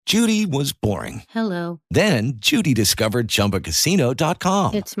Judy was boring. Hello. Then Judy discovered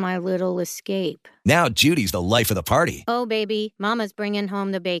ChumbaCasino.com. It's my little escape. Now Judy's the life of the party. Oh, baby, mama's bringing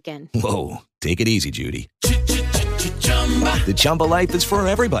home the bacon. Whoa, take it easy, Judy. The Chumba life is for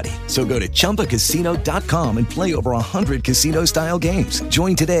everybody. So go to ChumbaCasino.com and play over 100 casino-style games.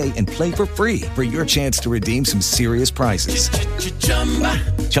 Join today and play for free for your chance to redeem some serious prizes.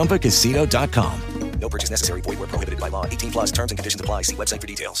 ChumbaCasino.com. No purchase necessary. Void where prohibited by law. 18 plus terms and conditions apply. See website for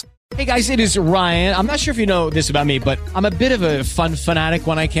details. Hey guys, it is Ryan. I'm not sure if you know this about me, but I'm a bit of a fun fanatic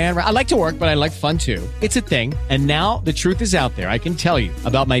when I can. I like to work, but I like fun too. It's a thing. And now the truth is out there. I can tell you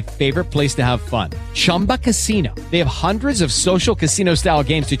about my favorite place to have fun. Chumba Casino. They have hundreds of social casino style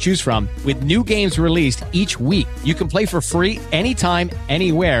games to choose from with new games released each week. You can play for free anytime,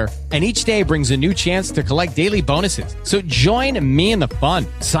 anywhere. And each day brings a new chance to collect daily bonuses. So join me in the fun.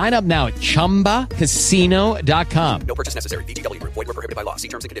 Sign up now at ChumbaCasino.com. No purchase necessary. VGW. Void where prohibited by law. See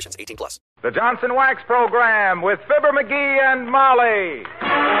terms and conditions. 18 plus. The Johnson Wax Program with Fibber, McGee, and Molly.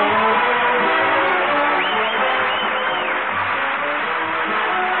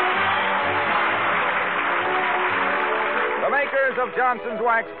 The makers of Johnson's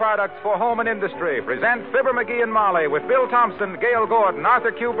Wax products for home and industry present Fibber, McGee, and Molly with Bill Thompson, Gail Gordon,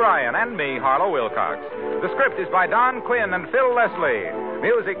 Arthur Q. Bryan, and me, Harlow Wilcox. The script is by Don Quinn and Phil Leslie.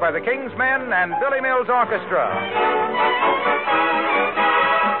 Music by the King's Men and Billy Mills Orchestra.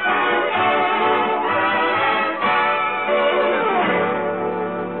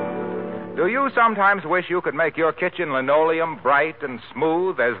 Do you sometimes wish you could make your kitchen linoleum bright and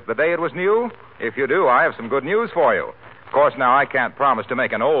smooth as the day it was new? If you do, I have some good news for you. Of course, now, I can't promise to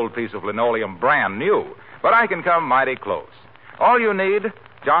make an old piece of linoleum brand new, but I can come mighty close. All you need,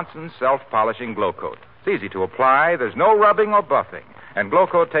 Johnson's self-polishing Glow Coat. It's easy to apply, there's no rubbing or buffing, and Glow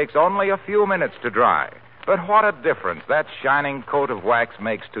Coat takes only a few minutes to dry. But what a difference that shining coat of wax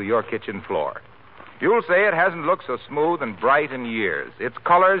makes to your kitchen floor. You'll say it hasn't looked so smooth and bright in years. Its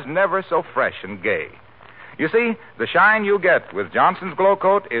colors never so fresh and gay. You see, the shine you get with Johnson's Glow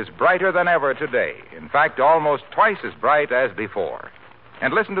Coat is brighter than ever today. In fact, almost twice as bright as before.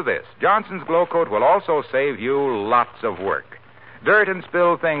 And listen to this. Johnson's Glow Coat will also save you lots of work. Dirt and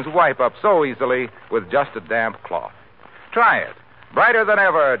spilled things wipe up so easily with just a damp cloth. Try it. Brighter than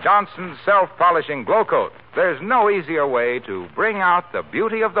ever, Johnson's self-polishing Glow Coat. There's no easier way to bring out the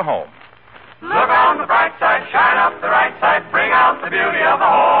beauty of the home. Look on the bright side, shine up the right side, bring out the beauty of the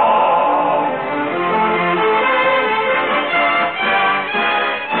home.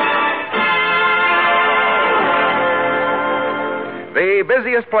 The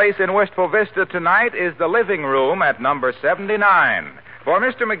busiest place in Wistful Vista tonight is the living room at number 79. For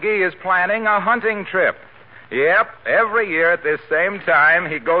Mr. McGee is planning a hunting trip. Yep, every year at this same time,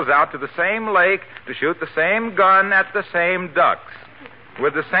 he goes out to the same lake to shoot the same gun at the same ducks.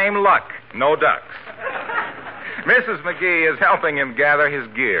 With the same luck, no ducks. Mrs. McGee is helping him gather his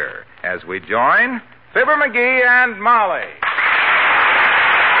gear as we join Fibber, McGee, and Molly.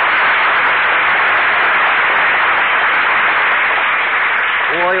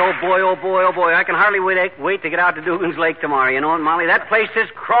 Boy, oh boy, oh boy, oh boy. I can hardly wait to get out to Dugan's Lake tomorrow, you know, and Molly, that place is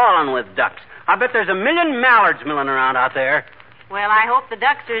crawling with ducks. I bet there's a million mallards milling around out there. Well, I hope the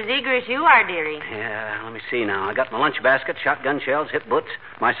ducks are as eager as you are, dearie. Yeah, let me see now. I got my lunch basket, shotgun shells, hip boots,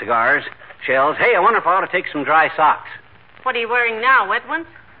 my cigars, shells. Hey, I wonder if I ought to take some dry socks. What are you wearing now, wet ones?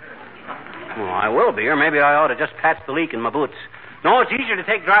 Well, I will be, or maybe I ought to just patch the leak in my boots. No, it's easier to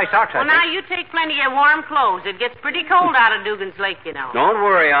take dry socks, Well, now, you take plenty of warm clothes. It gets pretty cold out of Dugan's Lake, you know. Don't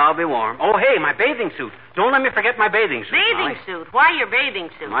worry, I'll be warm. Oh, hey, my bathing suit. Don't let me forget my bathing suit. Bathing suit? Why your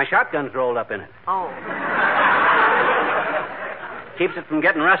bathing suit? My shotgun's rolled up in it. Oh. Keeps it from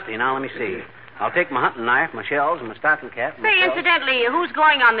getting rusty. Now, let me see. I'll take my hunting knife, my shells, and my stocking cap. Say, incidentally, who's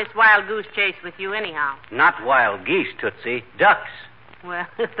going on this wild goose chase with you, anyhow? Not wild geese, Tootsie. Ducks. Well,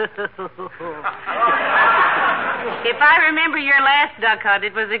 if I remember your last duck hunt,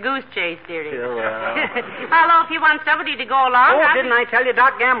 it was a goose chase, dearie. Although, if you want somebody to go along... Oh, didn't I tell you?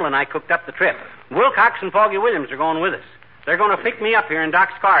 Doc Gamble and I cooked up the trip. Wilcox and Foggy Williams are going with us. They're going to pick me up here in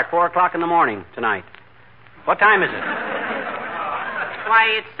Doc's car at 4 o'clock in the morning tonight. What time is it? Why,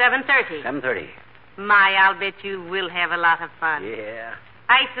 it's 7:30. 7:30. My, I'll bet you will have a lot of fun. Yeah.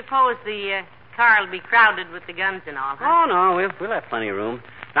 I suppose the car will be crowded with the guns and all, huh? Oh, no, we'll have plenty of room.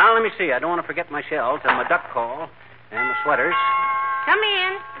 Now, let me see. I don't want to forget my shells and my duck call and the sweaters. Come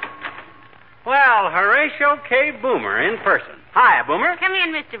in. Well, Horatio K. Boomer in person. Hi, Boomer. Come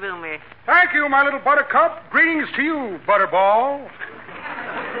in, Mr. Boomer. Thank you, my little buttercup. Greetings to you, Butterball.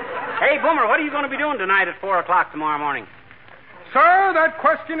 Hey, Boomer, what are you going to be doing tonight at 4 o'clock tomorrow morning? Sir, that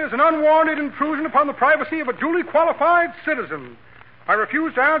question is an unwarranted intrusion upon the privacy of a duly qualified citizen. I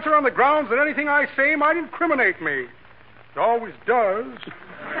refuse to answer on the grounds that anything I say might incriminate me. It always does.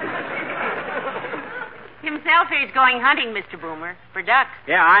 Himself here's going hunting, Mr. Boomer, for ducks.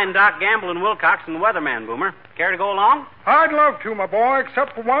 Yeah, I and Doc Gamble and Wilcox and the weatherman, Boomer. Care to go along? I'd love to, my boy,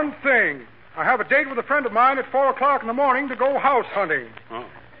 except for one thing. I have a date with a friend of mine at 4 o'clock in the morning to go house hunting. Oh.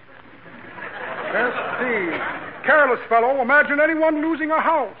 Yes, indeed. Careless fellow. Imagine anyone losing a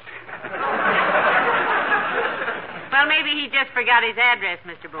house. Well, maybe he just forgot his address,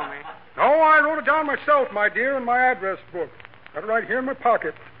 Mr. Boomer. No, I wrote it down myself, my dear, in my address book. Got it right here in my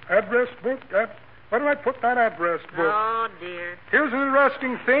pocket. Address book. Where did I put that address book? Oh, dear. Here's an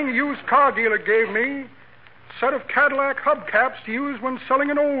interesting thing a used car dealer gave me. Set of Cadillac hubcaps to use when selling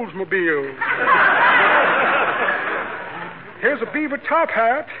an Oldsmobile. Here's a beaver top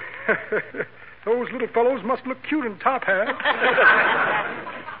hat. Those little fellows must look cute in top hats.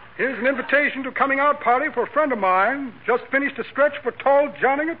 Here's an invitation to a coming out party for a friend of mine. Just finished a stretch for Tall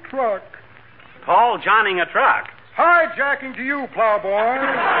Johnning a truck. Tall Johnning a truck? Hijacking to you, plowboy.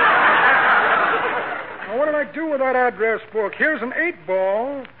 Now, what did I do with that address book? Here's an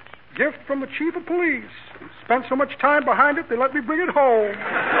 8-ball. Gift from the chief of police. Spent so much time behind it, they let me bring it home.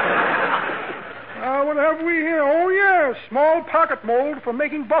 What have we here? Oh, yes. Small pocket mold for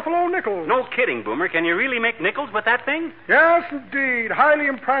making buffalo nickels. No kidding, Boomer. Can you really make nickels with that thing? Yes, indeed. Highly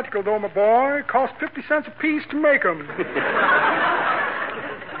impractical, though, my boy. Cost 50 cents a piece to make them.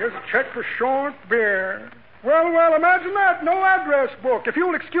 Here's a check for short beer. Well, imagine that. No address book. If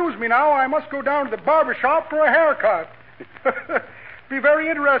you'll excuse me now, I must go down to the barber shop for a haircut. Be very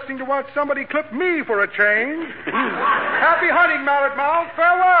interesting to watch somebody clip me for a change. Happy hunting, Mallet Mouth.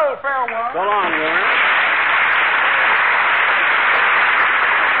 Farewell. So long, Boomer.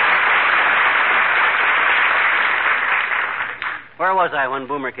 Where was I when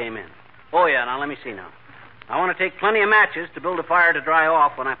Boomer came in? Oh, yeah, now let me see now. I want to take plenty of matches to build a fire to dry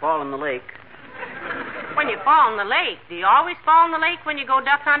off when I fall in the lake. When you fall in the lake, do you always fall in the lake when you go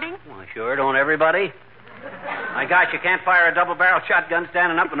duck hunting? Well, sure, don't everybody? My gosh, you can't fire a double-barrel shotgun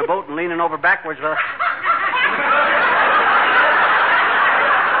standing up in a boat and leaning over backwards. Well...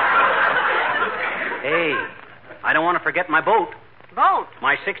 Hey, I don't want to forget my boat. Boat?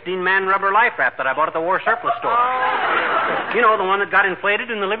 My 16-man rubber life raft that I bought at the war surplus store. Oh. You know, the one that got inflated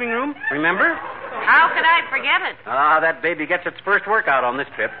in the living room. Remember? How could I forget it? That baby gets its first workout on this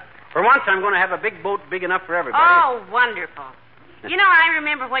trip. For once, I'm going to have a big boat big enough for everybody. Oh, wonderful. You know, I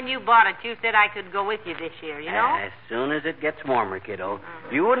remember when you bought it, you said I could go with you this year, you know? As soon as it gets warmer, kiddo.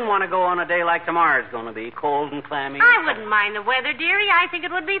 You wouldn't want to go on a day like tomorrow's going to be, cold and clammy. I wouldn't mind the weather, dearie. I think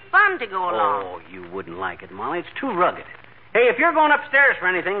it would be fun to go along. Oh, you wouldn't like it, Molly. It's too rugged. Hey, if you're going upstairs for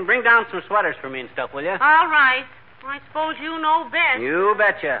anything, bring down some sweaters for me and stuff, will you? All right. I suppose you know best. You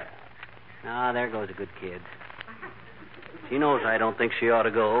betcha. There goes a good kid. She knows I don't think she ought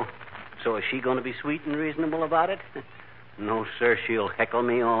to go. So is she going to be sweet and reasonable about it? No, sir, she'll heckle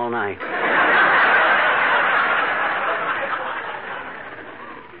me all night.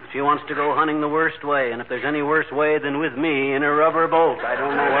 She wants to go hunting the worst way, and if there's any worse way than with me in a rubber boat, I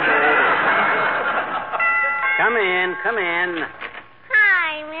don't know what it is. Come in.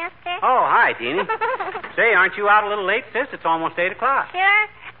 Hi, mister. Oh, hi, Teeny. Say, aren't you out a little late, sis? It's almost 8 o'clock. Sure.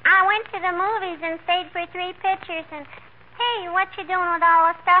 I went to the movies and stayed for 3 pictures, and... Hey, what you doing with all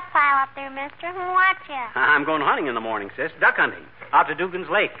the stuff pile up there, mister? Who watch you? I'm going hunting in the morning, sis. Duck hunting. Out to Dugan's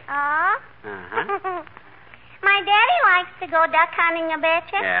Lake. Oh? Uh-huh. My daddy likes to go duck hunting, I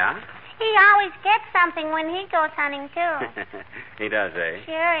betcha. Yeah? He always gets something when he goes hunting, too. He does, eh?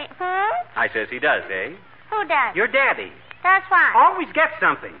 Sure. I says he does, eh? Who does? Your daddy. Does what? Always gets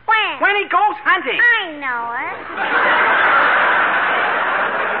something. When? When he goes hunting. I know it.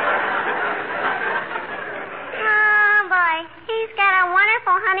 He's got a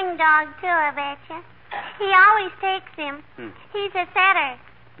wonderful hunting dog, too, I betcha. He always takes him. He's a setter.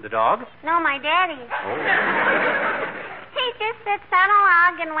 The dog? No, my daddy. Oh. He just sits on a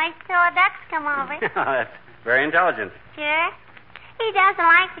log and waits till the ducks come over. That's very intelligent. Sure. He doesn't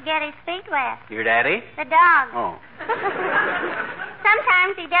like to get his feet wet. Your daddy? The dog. Oh.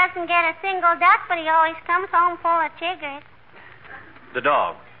 Sometimes he doesn't get a single duck, but he always comes home full of chiggers. The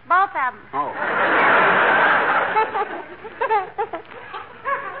dog? Both of them. Oh.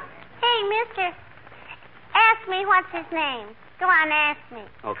 Hey, mister, ask me what's his name. Go on, ask me.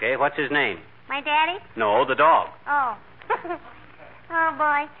 Okay, what's his name? My daddy? No, the dog. Oh. Oh,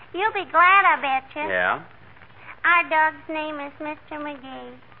 boy. You'll be glad, I betcha. Yeah? Our dog's name is Mr.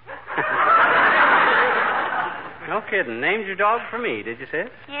 McGee. No kidding. Named your dog for me, did you, sis?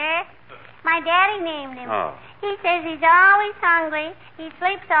 Sure. My daddy named him. Oh. He says he's always hungry, he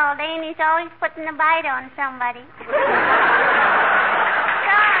sleeps all day, and he's always putting a bite on somebody.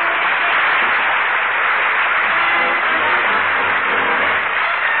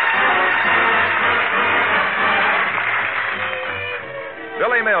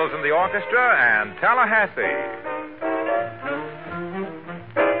 Charles and the Orchestra and Tallahassee.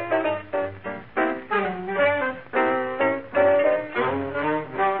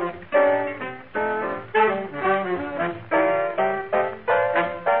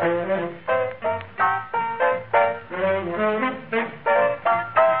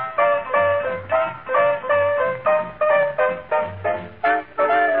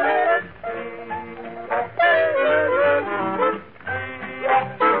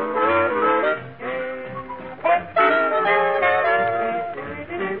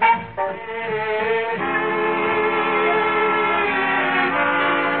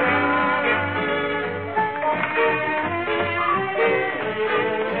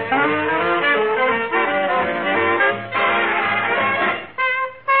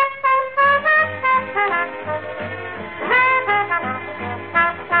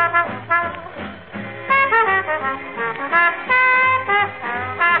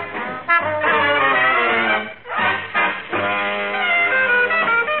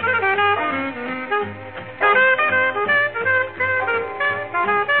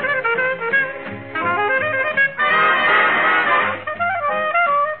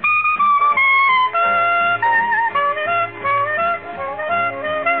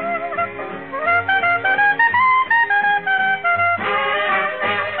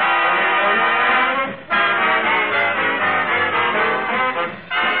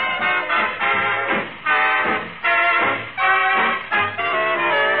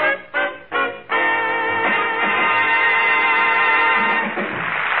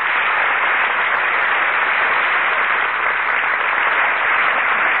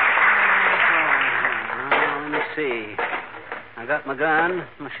 I got my gun,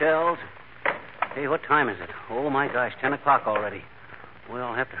 my shells. Hey, what time is it? Oh, my gosh, 10 o'clock already. Well,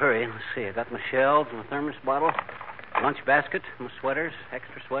 I'll have to hurry. Let's see. I got my shells, my thermos bottle, lunch basket, my sweaters,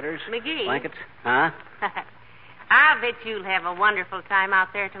 extra sweaters, McGee. blankets. Huh? I'll bet you'll have a wonderful time out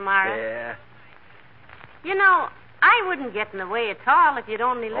there tomorrow. Yeah. You know, I wouldn't get in the way at all if you'd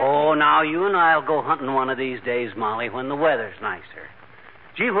only let Oh, me. now, you and I'll go hunting one of these days, Molly, when the weather's nicer.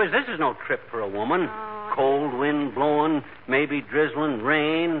 Gee whiz, this is no trip for a woman. Oh. Cold wind blowing, maybe drizzling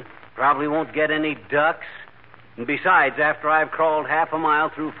rain. Probably won't get any ducks. And besides, after I've crawled half a mile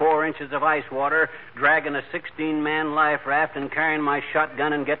through 4 inches of ice water, dragging a 16-man life raft and carrying my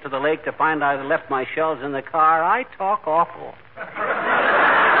shotgun and get to the lake to find I left my shells in the car, I talk awful.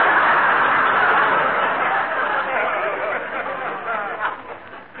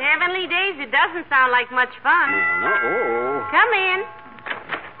 Heavenly days, it doesn't sound like much fun. No. Oh. Come in.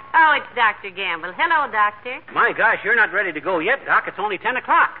 Oh, it's Dr. Gamble. Hello, Doctor. My gosh, you're not ready to go yet, Doc. It's only 10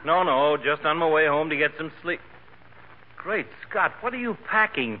 o'clock. No, just on my way home to get some sleep. Great Scott, what are you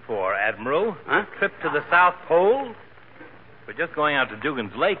packing for, Admiral? Huh? Trip to the South Pole? We're just going out to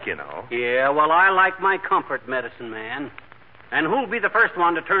Dugan's Lake, you know. Yeah, well, I like my comfort medicine, man. And who'll be the first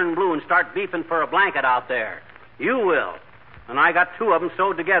one to turn blue and start beefing for a blanket out there? You will. And I got 2 of them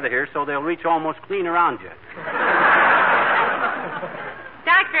sewed together here so they'll reach almost clean around you.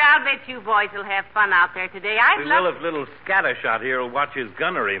 Doctor, I'll bet you boys will have fun out there today. I'd love... Well, if little Scattershot here will watch his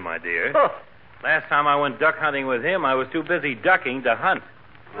gunnery, my dear. Oh. Last time I went duck hunting with him, I was too busy ducking to hunt.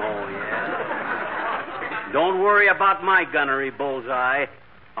 Oh, yeah. Don't worry about my gunnery, Bullseye.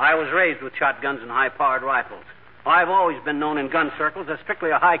 I was raised with shotguns and high-powered rifles. I've always been known in gun circles as strictly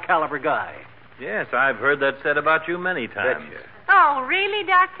a high-caliber guy. Yes, I've heard that said about you many times. Betcha. Oh, really,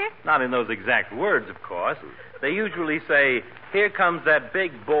 Doctor? Not in those exact words, of course. They usually say, "Here comes that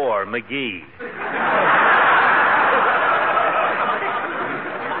big boar, McGee."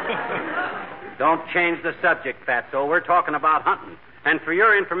 Don't change the subject, Fatso. We're talking about hunting. And for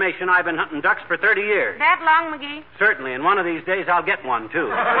your information, I've been hunting ducks for 30 years. That long, McGee? Certainly, and one of these days I'll get one,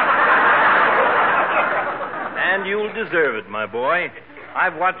 too. And you'll deserve it, my boy.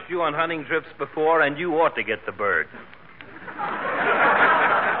 I've watched you on hunting trips before, and you ought to get the bird.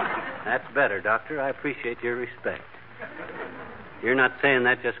 That's better, Doctor. I appreciate your respect. You're not saying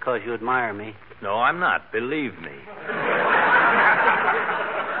that just because you admire me. No, I'm not. Believe me.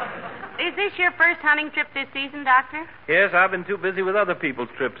 Is this your first hunting trip this season, Doctor? Yes, I've been too busy with other people's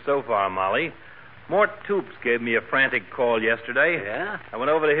trips so far, Molly. Mort Toops gave me a frantic call yesterday. Yeah? I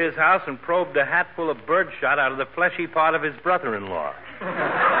went over to his house and probed a hatful of birdshot out of the fleshy part of his brother-in-law.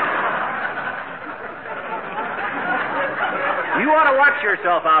 You ought to watch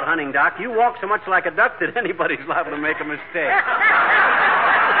yourself out hunting, Doc. You walk so much like a duck that anybody's liable to make a mistake.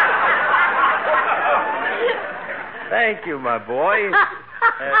 Thank you, my boy.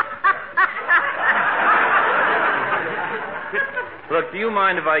 Look, do you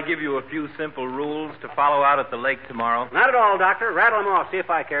mind if I give you a few simple rules to follow out at the lake tomorrow? Not at all, Doctor. Rattle them off. See if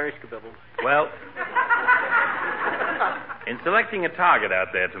I carry skibibble. Well, in selecting a target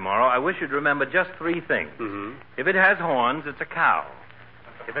out there tomorrow, I wish you'd remember just 3 things. Mm-hmm. If it has horns, it's a cow.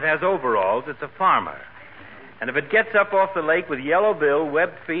 If it has overalls, it's a farmer. And if it gets up off the lake with yellow bill,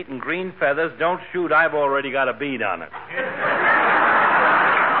 webbed feet, and green feathers, don't shoot. I've already got a bead on it.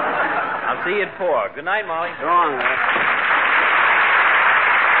 I'll see you at 4. Good night, Molly. So long, Ray.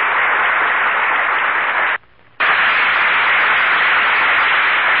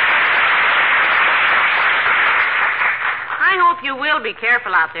 I hope you will be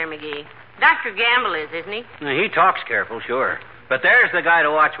careful out there, McGee. Dr. Gamble is, isn't he? He talks careful, sure. But there's the guy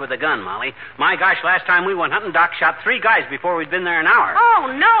to watch with the gun, Molly. My gosh, last time we went hunting, Doc shot 3 guys before we'd been there an hour. Oh,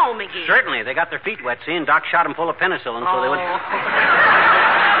 no, McGee. Certainly. They got their feet wet, see, and Doc shot them full of penicillin so they would...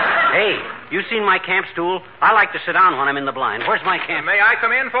 Hey, you seen my camp stool? I like to sit down when I'm in the blind. Where's my camp? May I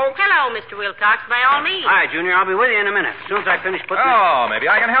come in, folks? Hello, Mr. Wilcox, by all means. Hi, Junior. I'll be with you in a minute. As soon as I finish putting... Oh, maybe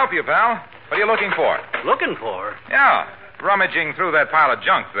I can help you, pal. What are you looking for? Looking for? Yeah, rummaging through that pile of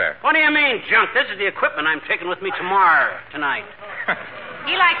junk there. What do you mean, junk? This is the equipment I'm taking with me tonight.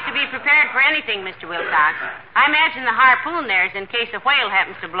 He likes to be prepared for anything, Mr. Wilcox. I imagine the harpoon there is in case a whale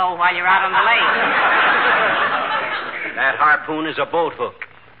happens to blow while you're out on the lake. That harpoon is a boat hook.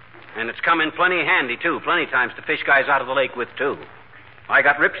 And it's come in plenty handy, too. Plenty times to fish guys out of the lake with, too. I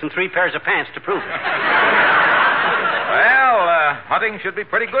got rips and 3 pairs of pants to prove it. Well, hunting should be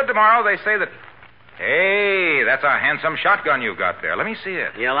pretty good tomorrow. They say that... Hey, that's a handsome shotgun you've got there. Let me see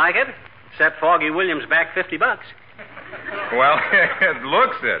it. You like it? Except Foggy Williams back $50. Well, it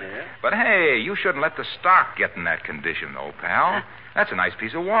looks it. Yeah. But hey, you shouldn't let the stock get in that condition, though, pal. That's a nice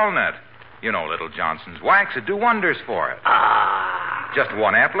piece of walnut. You know, little Johnson's wax would do wonders for it. Just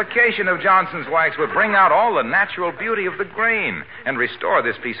one application of Johnson's wax would bring out all the natural beauty of the grain and restore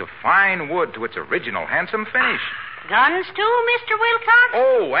this piece of fine wood to its original handsome finish. Guns, too, Mr. Wilcox?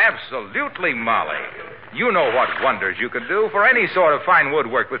 Oh, absolutely, Molly. You know what wonders you can do for any sort of fine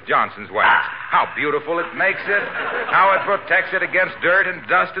woodwork with Johnson's wax. How beautiful it makes it, how it protects it against dirt and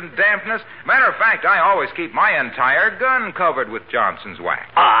dust and dampness. Matter of fact, I always keep my entire gun covered with Johnson's wax.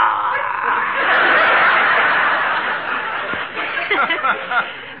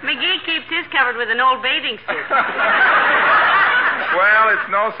 McGee keeps his covered with an old bathing suit. Well, it's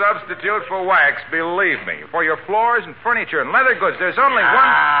no substitute for wax, believe me. For your floors and furniture and leather goods, there's only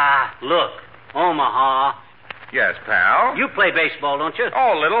one... Look, Omaha. Yes, pal? You play baseball, don't you?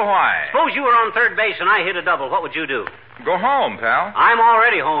 Oh, little why? Suppose you were on third base and I hit a double. What would you do? Go home, pal. I'm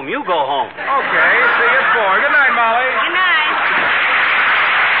already home. You go home. Okay, see you at 4. Good night, Molly. Good night.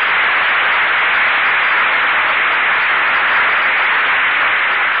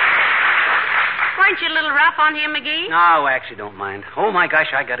 Weren't you a little rough on him, McGee? No, actually, don't mind. Oh, my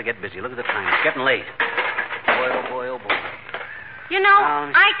gosh, I got to get busy. Look at the time. It's getting late. Boy, oh, boy, oh, boy. You know,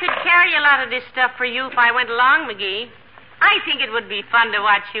 I could carry a lot of this stuff for you if I went along, McGee. I think it would be fun to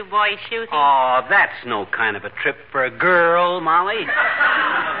watch you boys shooting. Oh, that's no kind of a trip for a girl, Molly.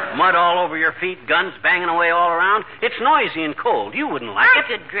 Mud all over your feet, guns banging away all around. It's noisy and cold. You wouldn't like it. I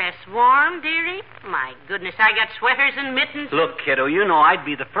could dress warm, dearie. My goodness, I got sweaters and mittens. Look, kiddo, you know I'd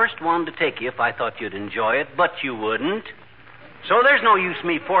be the first one to take you if I thought you'd enjoy it, but you wouldn't. So there's no use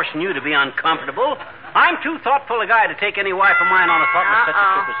me forcing you to be uncomfortable. I'm too thoughtful a guy to take any wife of mine on a thought with such a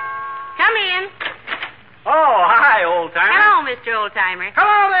trip as... Come in. Oh, hi, old-timer. Hello, Mr. Old-timer.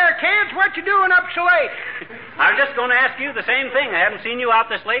 Hello there, kids. What you doing up so late? I was just going to ask you the same thing. I haven't seen you out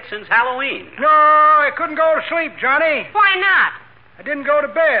this late since Halloween. No, I couldn't go to sleep, Johnny. Why not? I didn't go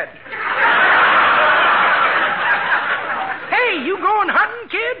to bed. Hey, you going hunting,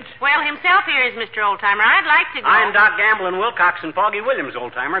 kids? Well, himself here is Mr. Old-timer. I'd like to go. I'm Doc Gamble and Wilcox and Foggy Williams,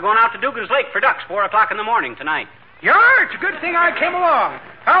 old-timer, going out to Dugan's Lake for ducks 4 o'clock in the morning tonight. You are? It's a good thing I came along.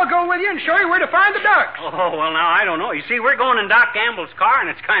 I'll go with you and show you where to find the ducks. Oh, well, now, I don't know. You see, we're going in Doc Gamble's car, and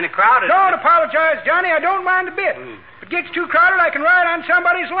it's kind of crowded. Don't apologize, Johnny. I don't mind a bit. If it gets too crowded, I can ride on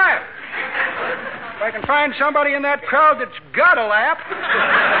somebody's lap. If I can find somebody in that crowd that's got a lap.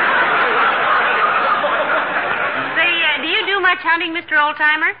 Say, do you do much hunting, Mr.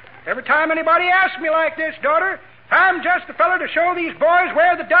 Old-timer? Every time anybody asks me like this, daughter, I'm just the fella to show these boys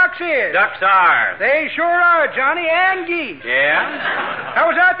where the ducks is. Ducks are. They sure are, Johnny, and geese. Yeah? I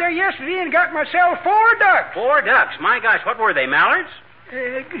was out there yesterday and got myself 4 ducks. 4 ducks? My gosh, what were they, mallards?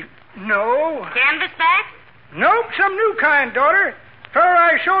 No. Canvasback? Nope, some new kind, daughter. Fellow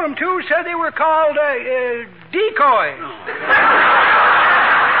I showed them to said they were called decoys. Decoys?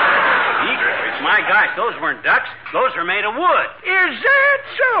 My gosh, those weren't ducks. Those are made of wood. Is that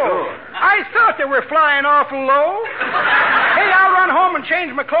so? Sure. I thought they were flying awful low. Hey, I'll run home and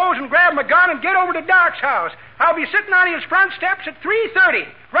change my clothes and grab my gun and get over to Doc's house. I'll be sitting on his front steps at 3:30,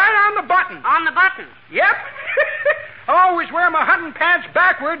 right on the button. On the button? Yep. Always wear my hunting pants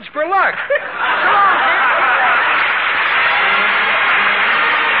backwards for luck. So long, kid.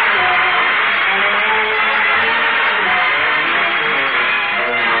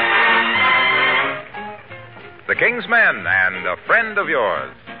 The King's Men and a Friend of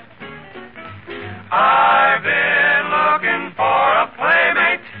Yours. I've been looking for a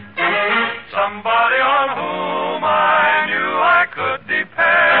playmate, somebody on whom I knew I could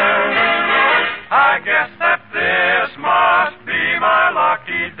depend. I guess that this must be my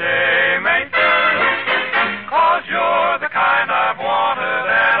lucky day, mate, 'cause you're the kind I've wanted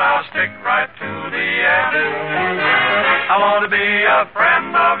and I'll stick right to the end. I want to be a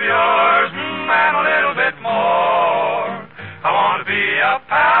friend of yours and a little bit more. I want to be a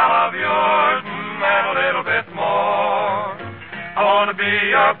pal of yours and a little bit more. I want to be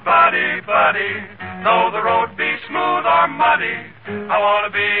your buddy, though the road be smooth or muddy. I want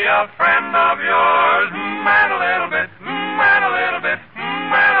to be a friend of yours and a little bit, and a little bit,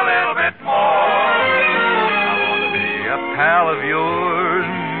 and a little bit more. I want to be a pal of yours,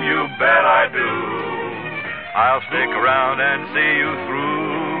 you bet I do. I'll stick around and see you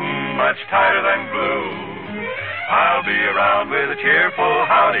through, much tighter than glue. I'll be around with a cheerful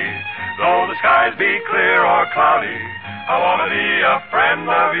howdy, though the skies be clear or cloudy. I want to be a friend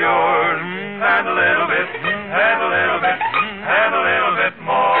of yours, and a little bit, and a little bit, and a little bit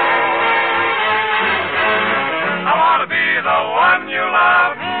more. I want to be the one you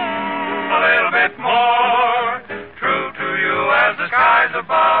love, a little bit more. True to you as the skies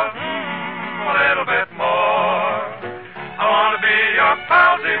above, a little bit more. I want to be your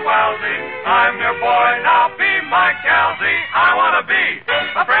palsy-walsy, I'm your boy, now be my galsy. I want to be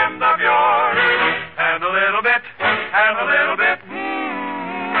a friend of yours, and a little bit, and a little bit, and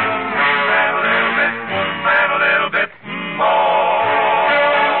a little bit, and a little bit more.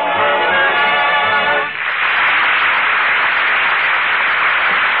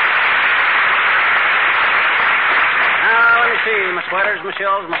 Now, let me see. My sweaters, my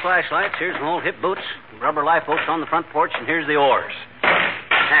shells, my flashlights. Here's my old hip boots, rubber lifeboats on the front porch, and here's the oars.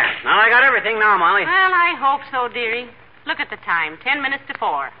 There. Now I got everything now, Molly. Well, I hope so, dearie. Look at the time. 10 minutes to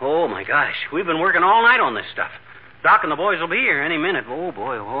 4. Oh, my gosh. We've been working all night on this stuff. Doc and the boys will be here any minute. Oh,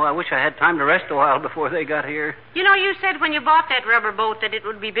 boy. Oh, I wish I had time to rest a while before they got here. You know, you said when you bought that rubber boat that it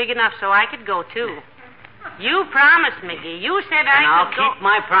would be big enough so I could go, too. You promised, McGee. You said And I'll could go. keep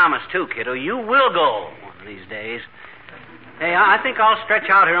my promise, too, kiddo. You will go one of these days. Hey, I think I'll stretch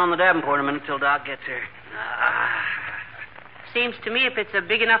out here on the Davenport a minute till Doc gets here. Seems to me if it's a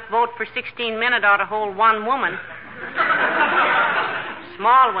big enough boat for 16 men, it ought to hold one woman.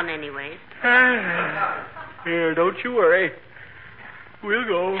 Small one, anyways. Here, don't you worry. We'll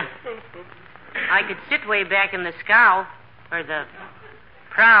go. I could sit way back in the scow, or the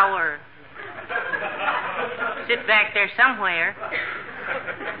prow, or sit back there somewhere.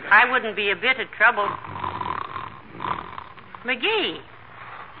 I wouldn't be a bit of trouble. McGee.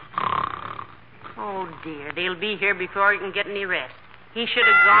 Oh, dear. They'll be here before he can get any rest. He should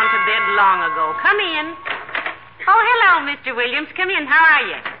have gone to bed long ago. Come in. Oh, hello, Mr. Williams. Come in. How are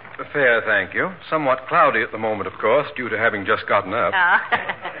you? Fair, thank you. Somewhat cloudy at the moment, of course, due to having just gotten up. Oh.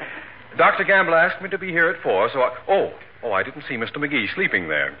 Dr. Gamble asked me to be here at 4, so I didn't see Mr. McGee sleeping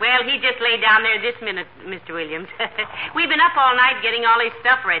there. Well, he just lay down there this minute, Mr. Williams. We've been up all night getting all his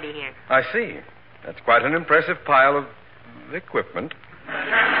stuff ready here. I see. That's quite an impressive pile of equipment.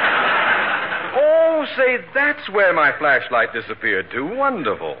 Oh, say, that's where my flashlight disappeared to.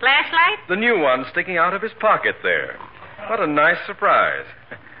 Wonderful. Flashlight? The new one sticking out of his pocket there. What a nice surprise.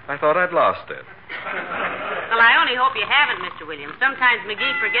 I thought I'd lost it. Well, I only hope you haven't, Mr. Williams. Sometimes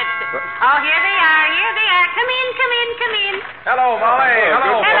McGee forgets to... Oh, here they are. Here they are. Come in, come in, come in. Hello, Molly.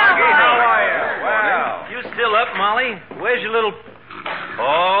 Hello, Foggy. Molly. How are you? Well. You still up, Molly? Where's your little...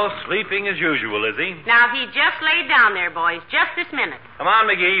 Oh, sleeping as usual, is he? Now, he just laid down there, boys. Just this minute. Come on,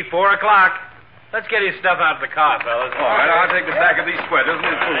 McGee. 4 o'clock. Let's get his stuff out of the car, fellas. All right, I'll take the stack of these sweaters and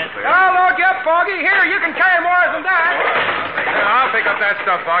his boots there. I'll load you up, Foggy. Here, you can carry more than that. I'll pick up that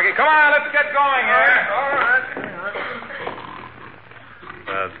stuff, Foggy. Come on, let's get going here. All right.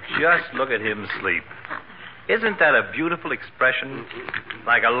 Just look at him sleep. Isn't that a beautiful expression?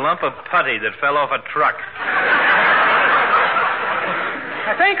 Like a lump of putty that fell off a truck.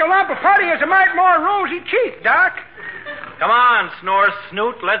 I think a lump of putty is a mite more rosy cheek, Doc. Come on, Snore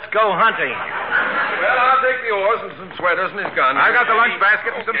Snoot. Let's go hunting. Well, I'll take the oars and some sweaters and his gun. I've got the lunch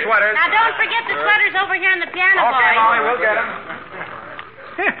basket and some sweaters. Now, don't forget the sweaters over here in the piano, Okay, boy. Molly, we'll get them.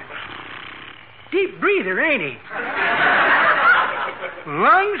 Deep breather, ain't he?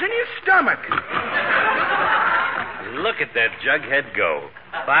 Lungs in his stomach. Look at that jughead go.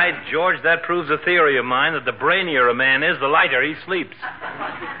 By George, that proves a theory of mine that the brainier a man is, the lighter he sleeps.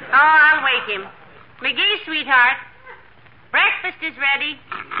 Oh, I'll wake him. McGee, sweetheart. Breakfast is ready.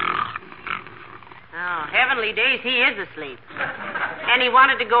 Oh, heavenly days, he is asleep. And he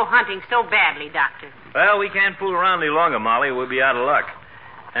wanted to go hunting so badly, Doctor. Well, we can't fool around any longer, Molly. We'll be out of luck.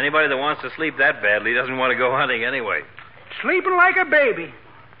 Anybody that wants to sleep that badly doesn't want to go hunting anyway. Sleeping like a baby.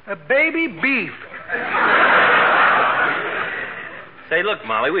 A baby beef. Say, look,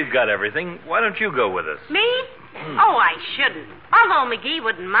 Molly, we've got everything. Why don't you go with us? Me? Oh, I shouldn't. Although McGee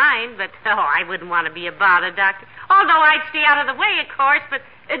wouldn't mind, but, I wouldn't want to be a bother, Doctor. Although I'd stay out of the way, of course, but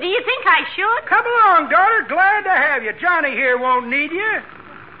do you think I should? Come along, daughter. Glad to have you. Johnny here won't need you.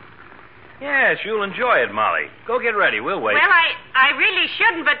 Yes, you'll enjoy it, Molly. Go get ready. We'll wait. Well, I really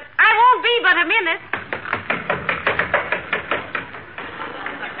shouldn't, but I won't be but a minute.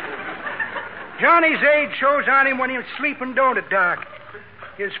 Johnny's age shows on him when he's sleeping, don't it, Doc?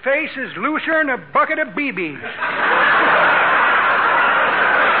 His face is looser than a bucket of BBs.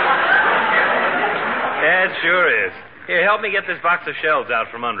 Yeah, it sure is. Here, help me get this box of shells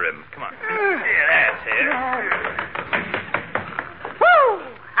out from under him. Come on. Here, that's it. Woo!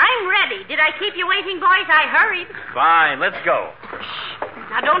 I'm ready. Did I keep you waiting, boys? I hurried. Fine, let's go. Shh.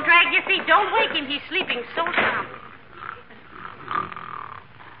 Now, don't drag your feet. Don't wake him. He's sleeping so soundly.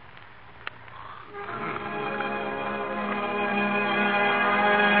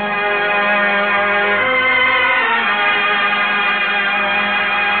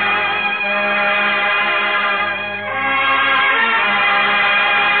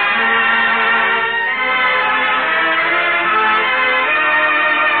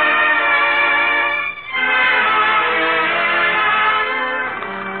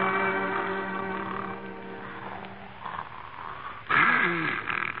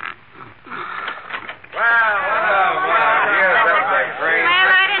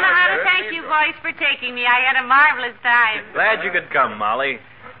 Glad you could come, Molly.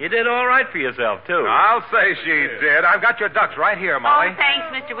 You did all right for yourself, too. I'll say she did. I've got your ducks right here, Molly. Oh, thanks,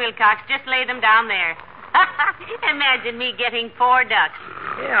 Mr. Wilcox. Just lay them down there. Imagine me getting 4 ducks.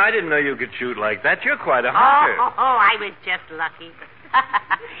 Yeah, I didn't know you could shoot like that. You're quite a hunter. Oh, I was just lucky.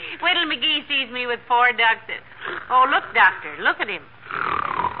 Wait till McGee sees me with 4 ducks. Oh, look, Doctor. Look at him.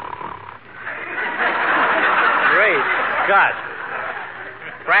 Great Scott.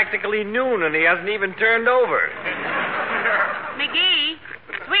 Practically noon, and he hasn't even turned over. McGee,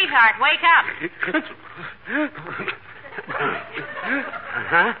 sweetheart, wake up.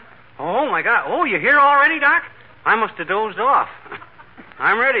 Huh? Oh, my God. Oh, you here already, Doc? I must have dozed off.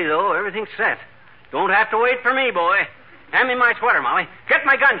 I'm ready, though. Everything's set. Don't have to wait for me, boy. Hand me my sweater, Molly. Get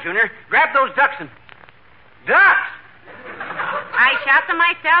my gun, Junior. Grab those ducks and... Ducks! I shot them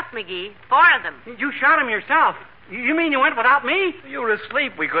myself, McGee. 4 of them. You shot them yourself? You mean you went without me? You were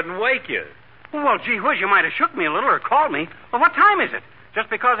asleep. We couldn't wake you. Well, gee whiz, you might have shook me a little or called me. Well, what time is it? Just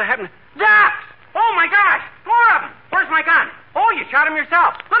because I haven't... Ducks! Oh, my gosh! 4 of them! Where's my gun? Oh, you shot him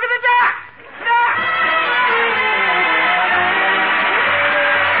yourself. Look at the ducks! Ducks!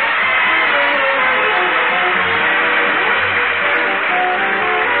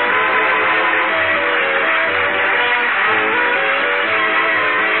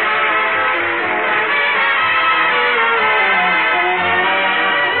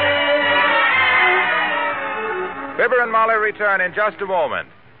 Fibber and Molly return in just a moment.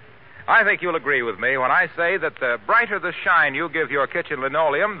 I think you'll agree with me when I say that the brighter the shine you give your kitchen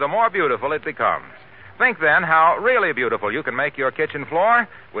linoleum, the more beautiful it becomes. Think then how really beautiful you can make your kitchen floor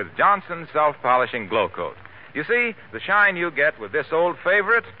with Johnson's self-polishing glow coat. You see, the shine you get with this old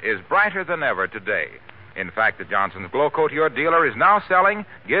favorite is brighter than ever today. In fact, the Johnson's glow coat your dealer is now selling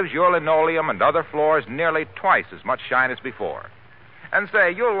gives your linoleum and other floors nearly twice as much shine as before. And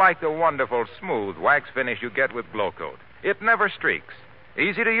say, you'll like the wonderful smooth wax finish you get with glow coat. It never streaks.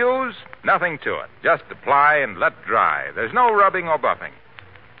 Easy to use, nothing to it. Just apply and let dry. There's no rubbing or buffing.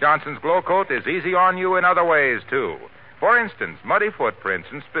 Johnson's glow coat is easy on you in other ways, too. For instance, muddy footprints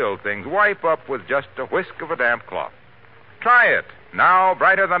and spilled things wipe up with just a whisk of a damp cloth. Try it. Now,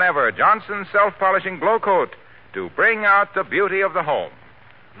 brighter than ever, Johnson's self-polishing glow coat to bring out the beauty of the home.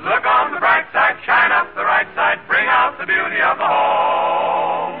 Look on the bright side, shine up the right side, bring out the beauty of the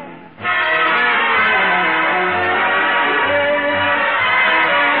home.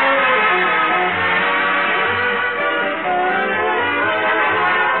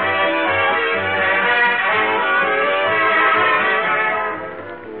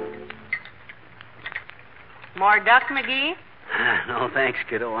 Duck, McGee? No, thanks,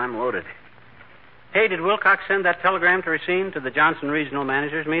 kiddo. I'm loaded. Hey, did Wilcox send that telegram to Racine to the Johnson Regional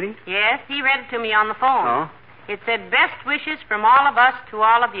Managers meeting? Yes, he read it to me on the phone. Oh? It said, best wishes from all of us to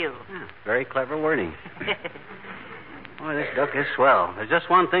all of you. Yeah, very clever wording. Boy, this duck is swell. There's just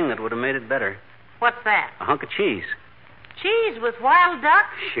one thing that would have made it better. What's that? A hunk of cheese. Cheese with wild duck?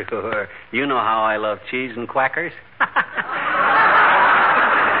 Sure. You know how I love cheese and quackers. Oh,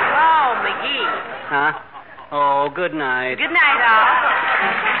 McGee. Huh? Oh, good night. Good night, all.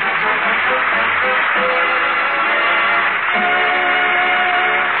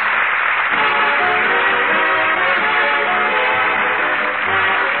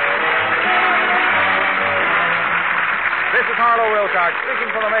 This is Harlow Wilcox speaking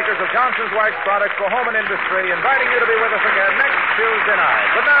for the makers of Johnson's Wax Products for Home and Industry, inviting you to be with us again next Tuesday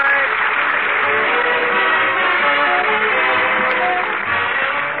night. Good night.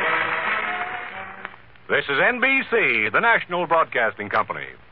 This is NBC, the national broadcasting company.